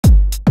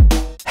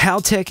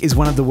Haltech is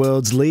one of the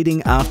world's leading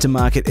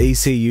aftermarket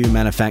ECU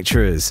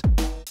manufacturers.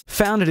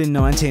 Founded in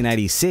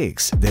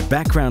 1986, their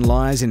background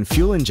lies in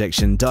fuel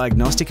injection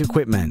diagnostic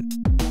equipment.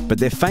 But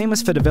they're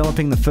famous for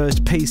developing the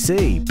first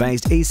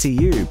PC-based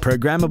ECU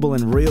programmable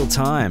in real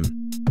time,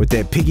 with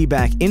their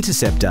piggyback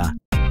interceptor,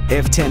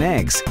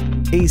 F10X,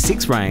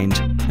 E6 range,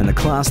 and the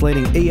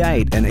class-leading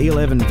E8 and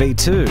E11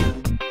 V2.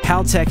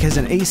 Haltech has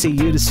an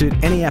ECU to suit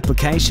any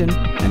application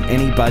and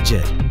any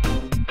budget.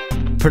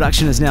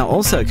 Production has now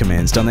also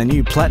commenced on their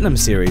new Platinum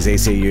series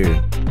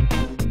ECU.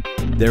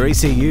 Their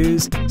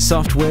ECUs,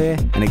 software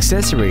and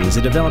accessories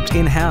are developed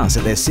in-house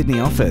at their Sydney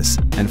office,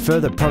 and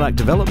further product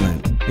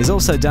development is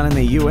also done in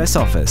their US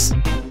office.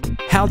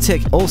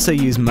 Haltech also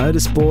use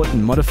motorsport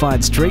and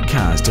modified street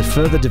cars to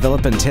further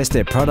develop and test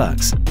their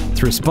products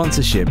through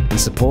sponsorship and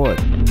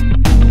support.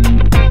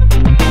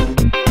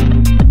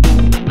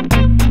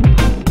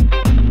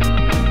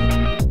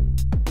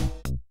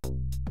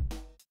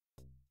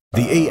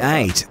 The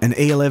E8 and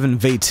E11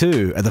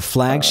 V2 are the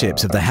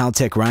flagships of the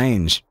Haltech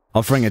range,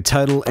 offering a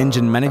total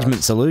engine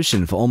management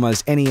solution for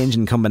almost any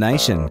engine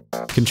combination,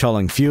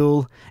 controlling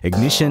fuel,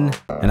 ignition,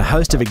 and a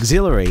host of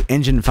auxiliary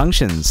engine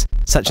functions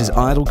such as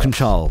idle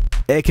control,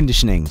 air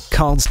conditioning,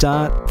 cold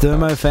start,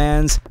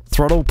 thermofans,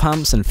 throttle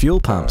pumps and fuel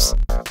pumps.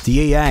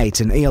 The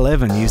E8 and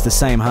E11 use the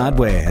same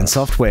hardware and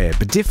software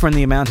but differ in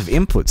the amount of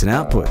inputs and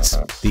outputs.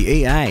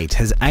 The E8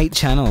 has 8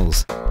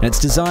 channels and it's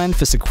designed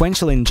for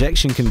sequential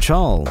injection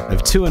control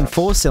of 2- and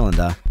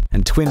 4-cylinder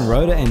and twin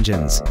rotor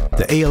engines.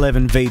 The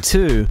E11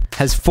 V2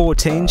 has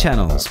 14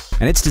 channels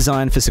and it's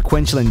designed for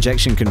sequential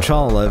injection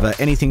control over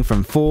anything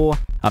from 4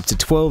 up to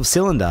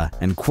 12-cylinder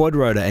and quad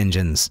rotor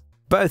engines.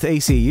 Both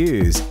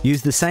ECUs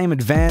use the same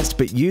advanced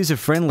but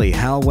user-friendly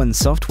HAL1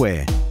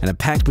 software and are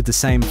packed with the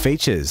same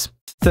features: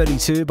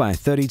 32 by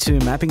 32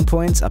 mapping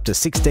points up to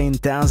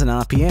 16,000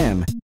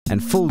 RPM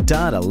and full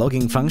data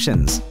logging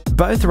functions.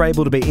 Both are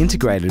able to be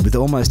integrated with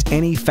almost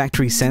any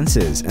factory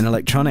sensors and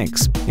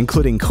electronics,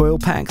 including coil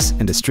packs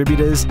and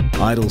distributors,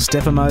 idle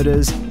stepper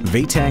motors,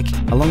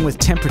 VTEC, along with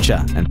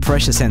temperature and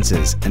pressure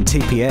sensors and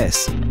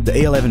TPS. The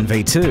E11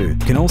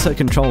 V2 can also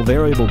control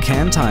variable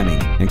cam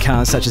timing in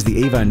cars such as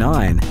the Evo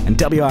 9 and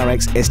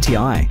WRX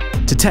STI.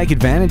 To take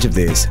advantage of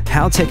this,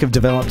 Haltech have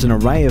developed an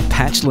array of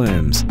patch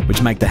looms,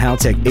 which make the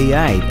Haltech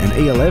E8 and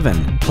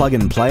E11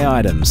 plug-and-play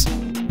items.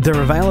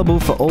 They're available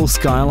for all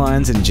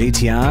Skylines and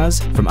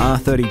GTRs from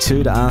R32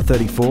 to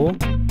R34,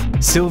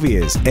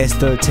 Silvias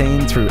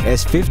S13 through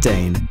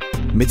S15,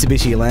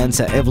 Mitsubishi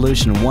Lancer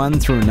Evolution 1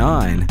 through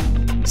 9,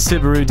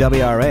 Subaru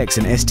WRX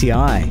and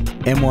STI,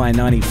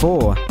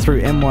 MY94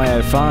 through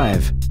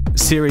MY05,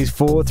 Series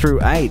 4 through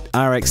 8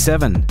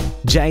 RX7,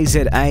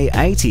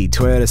 JZA80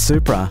 Toyota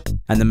Supra,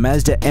 and the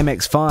Mazda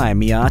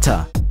MX-5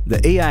 Miata. The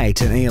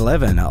E8 and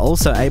E11 are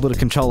also able to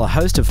control a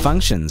host of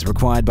functions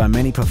required by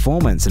many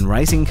performance and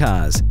racing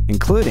cars,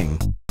 including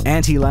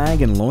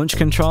anti-lag and launch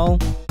control,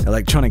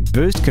 electronic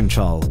boost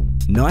control,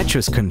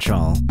 nitrous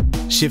control,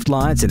 shift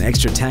lights and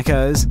extra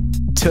tachos,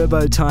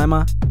 turbo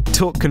timer,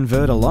 torque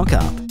converter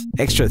lockup,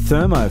 extra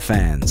thermo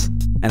fans,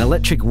 and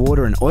electric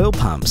water and oil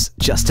pumps,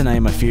 just to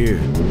name a few.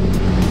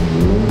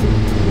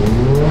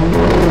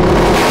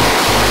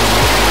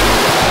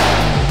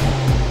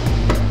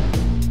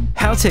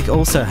 Haltech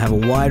also have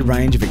a wide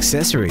range of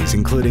accessories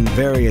including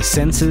various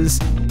sensors,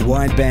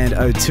 wideband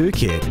O2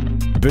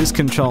 kit, boost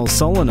control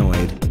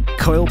solenoid,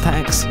 coil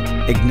packs,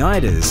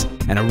 igniters,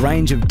 and a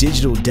range of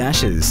digital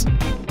dashes.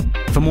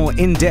 For more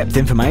in-depth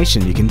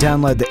information, you can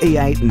download the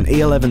E8 and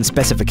E11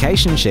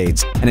 specification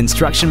sheets and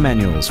instruction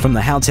manuals from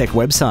the Haltech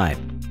website,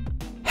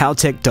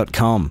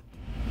 haltech.com.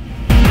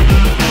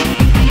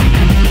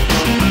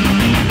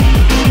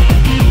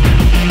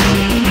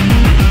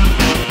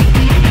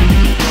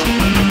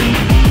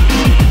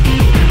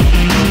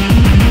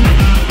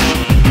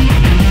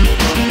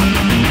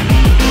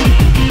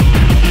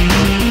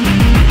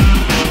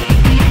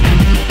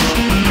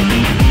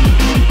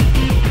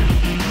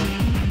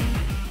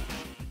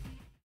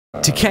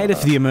 To cater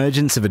for the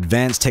emergence of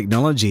advanced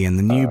technology and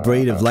the new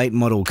breed of late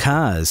model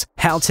cars,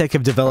 Haltech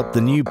have developed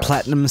the new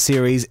Platinum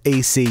series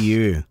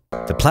ECU.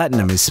 The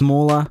Platinum is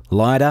smaller,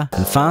 lighter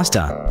and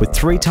faster, with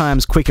 3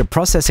 times quicker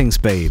processing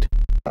speed.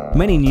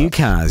 Many new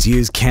cars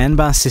use CAN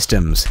bus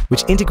systems,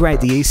 which integrate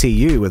the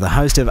ECU with a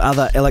host of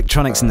other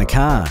electronics in the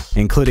car,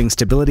 including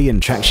stability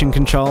and traction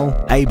control,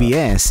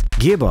 ABS,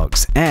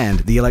 gearbox, and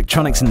the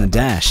electronics in the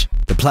dash.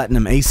 The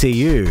Platinum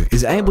ECU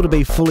is able to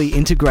be fully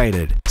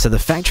integrated, so the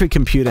factory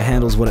computer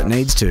handles what it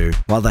needs to,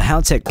 while the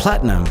Haltech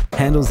Platinum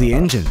handles the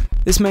engine.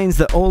 This means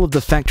that all of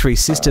the factory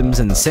systems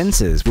and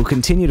sensors will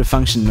continue to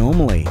function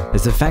normally,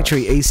 as the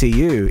factory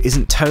ECU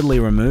isn't totally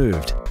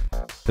removed.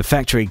 The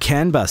factory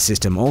CAN bus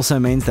system also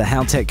means the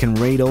Haltech can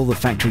read all the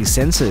factory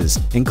sensors,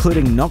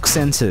 including NOx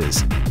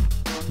sensors.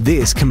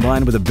 This,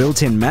 combined with a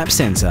built-in map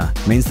sensor,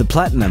 means the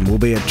Platinum will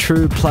be a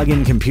true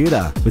plug-in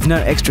computer with no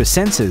extra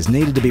sensors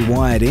needed to be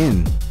wired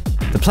in.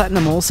 The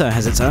Platinum also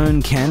has its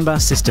own CAN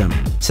bus system,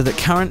 so that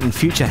current and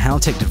future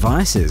Haltech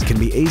devices can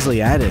be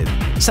easily added,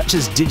 such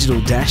as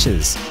digital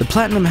dashes. The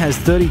Platinum has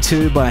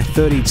 32 by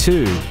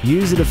 32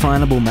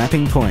 user-definable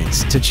mapping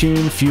points to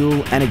tune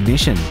fuel and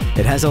ignition.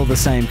 It has all the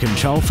same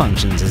control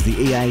functions as the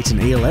E8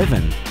 and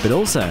E11, but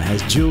also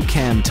has dual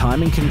cam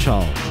timing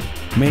control,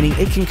 meaning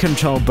it can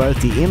control both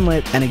the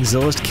inlet and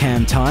exhaust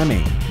cam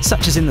timing,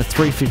 such as in the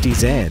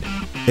 350Z.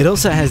 It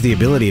also has the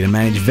ability to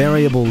manage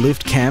variable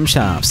lift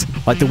camshafts,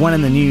 like the one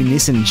in the new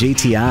Nissan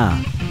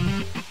GT-R.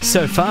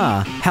 So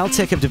far,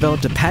 Haltech have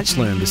developed a patch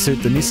loom to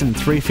suit the Nissan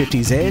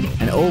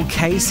 350Z and all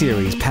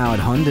K-series powered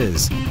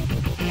Hondas.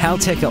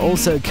 Haltech are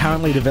also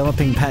currently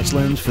developing patch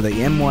looms for the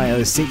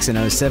MY06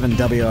 and 07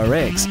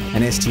 WRX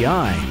and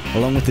STI,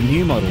 along with the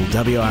new model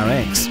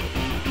WRX.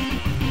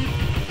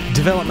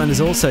 Development has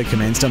also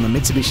commenced on the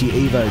Mitsubishi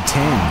Evo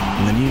 10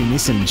 and the new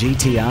Nissan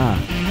GT-R.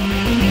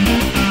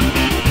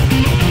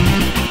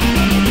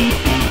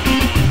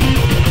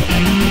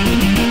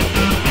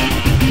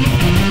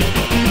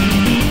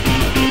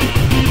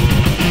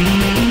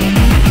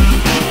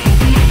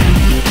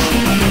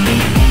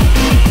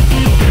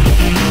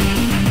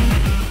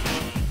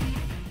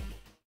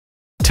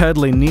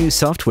 Totally new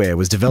software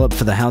was developed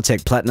for the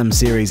Haltech Platinum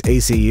Series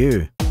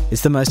ECU.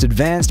 It's the most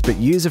advanced but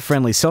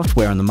user-friendly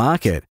software on the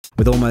market,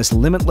 with almost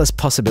limitless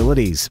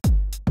possibilities.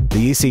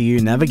 The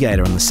ECU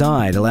navigator on the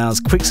side allows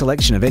quick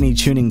selection of any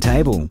tuning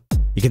table.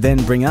 You can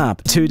then bring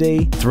up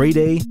 2D,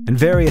 3D, and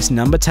various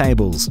number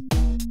tables.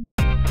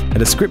 A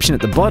description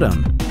at the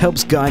bottom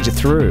helps guide you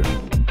through.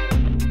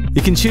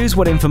 You can choose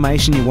what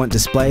information you want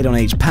displayed on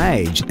each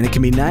page, and it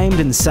can be named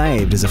and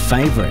saved as a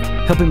favourite,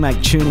 helping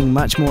make tuning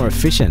much more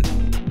efficient.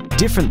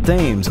 Different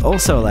themes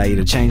also allow you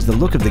to change the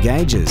look of the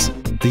gauges.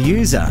 The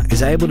user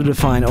is able to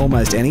define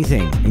almost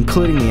anything,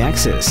 including the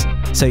axis,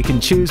 so you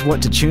can choose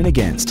what to tune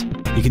against.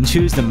 You can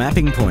choose the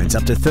mapping points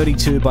up to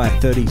 32 by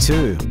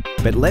 32,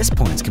 but less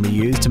points can be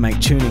used to make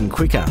tuning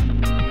quicker.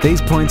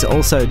 These points are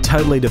also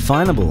totally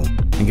definable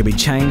and can be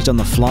changed on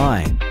the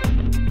fly.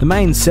 The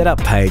main setup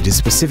page is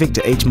specific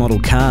to each model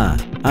car,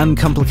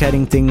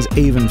 uncomplicating things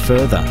even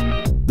further.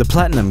 The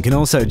Platinum can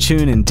also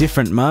tune in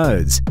different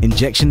modes: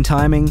 injection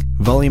timing,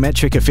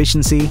 volumetric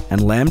efficiency,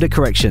 and lambda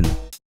correction.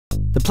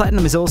 The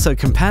Platinum is also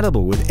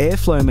compatible with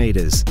airflow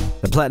meters.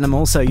 The Platinum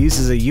also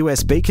uses a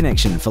USB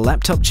connection for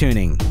laptop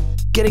tuning,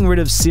 getting rid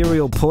of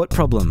serial port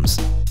problems.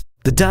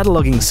 The data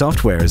logging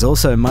software is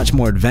also much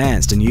more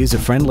advanced and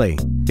user-friendly.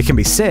 It can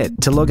be set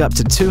to log up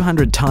to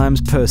 200 times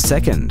per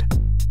second.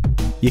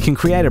 You can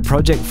create a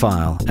project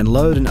file and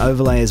load and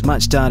overlay as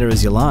much data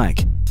as you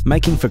like,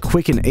 making for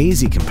quick and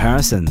easy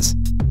comparisons.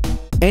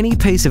 Any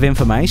piece of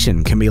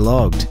information can be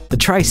logged. The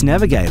Trace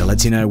Navigator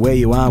lets you know where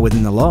you are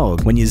within the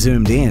log when you're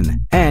zoomed in,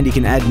 and you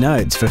can add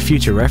notes for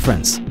future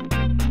reference.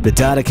 The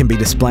data can be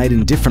displayed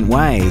in different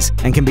ways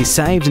and can be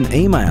saved and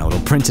emailed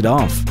or printed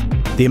off.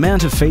 The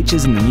amount of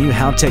features in the new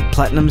Haltech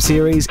Platinum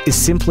series is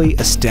simply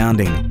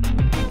astounding.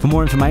 For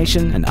more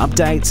information and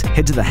updates,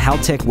 head to the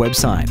Haltech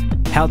website,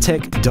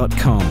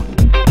 haltech.com.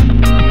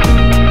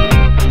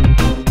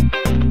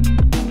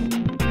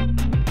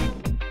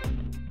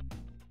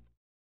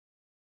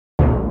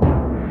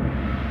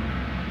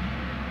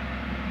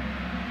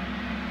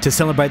 To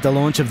celebrate the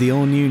launch of the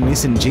all-new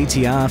Nissan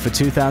GT-R for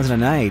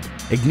 2008,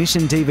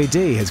 Ignition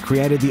DVD has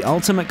created the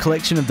ultimate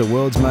collection of the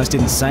world's most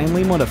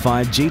insanely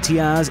modified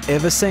GT-Rs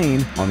ever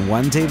seen on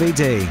one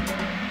DVD.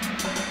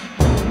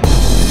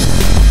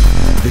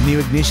 The new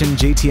Ignition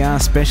GT-R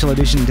Special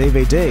Edition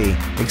DVD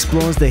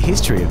explores the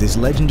history of this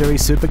legendary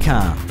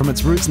supercar from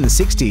its roots in the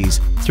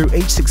 60s through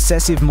each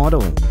successive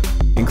model,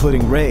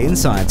 including rare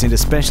insights into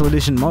special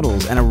edition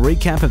models and a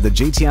recap of the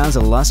GT-R's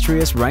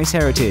illustrious race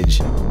heritage.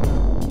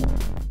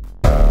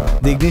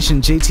 The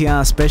Ignition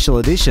GT-R Special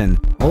Edition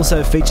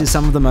also features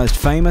some of the most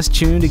famous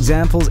tuned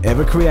examples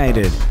ever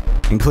created,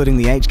 including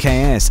the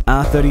HKS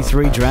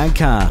R33 drag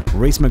car,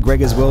 Reese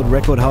McGregor's world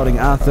record-holding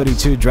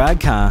R32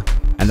 drag car,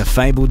 and the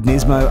fabled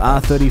Nismo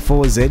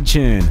R34Z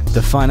tune,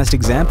 the finest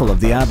example of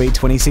the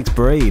RB26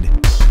 breed.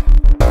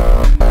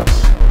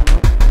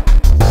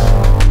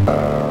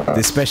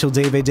 This special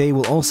DVD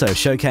will also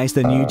showcase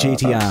the new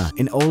GT-R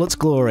in all its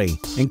glory,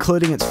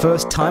 including its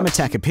first time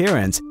attack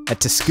appearance at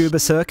Tsukuba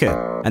Circuit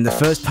and the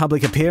first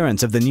public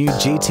appearance of the new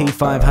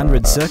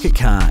GT500 circuit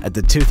car at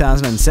the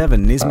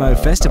 2007 Nismo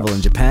Festival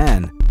in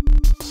Japan.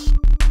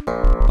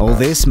 All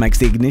this makes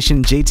the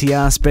Ignition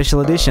GT-R Special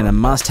Edition a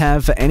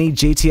must-have for any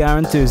GT-R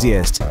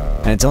enthusiast,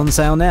 and it's on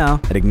sale now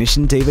at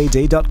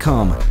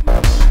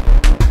ignitiondvd.com.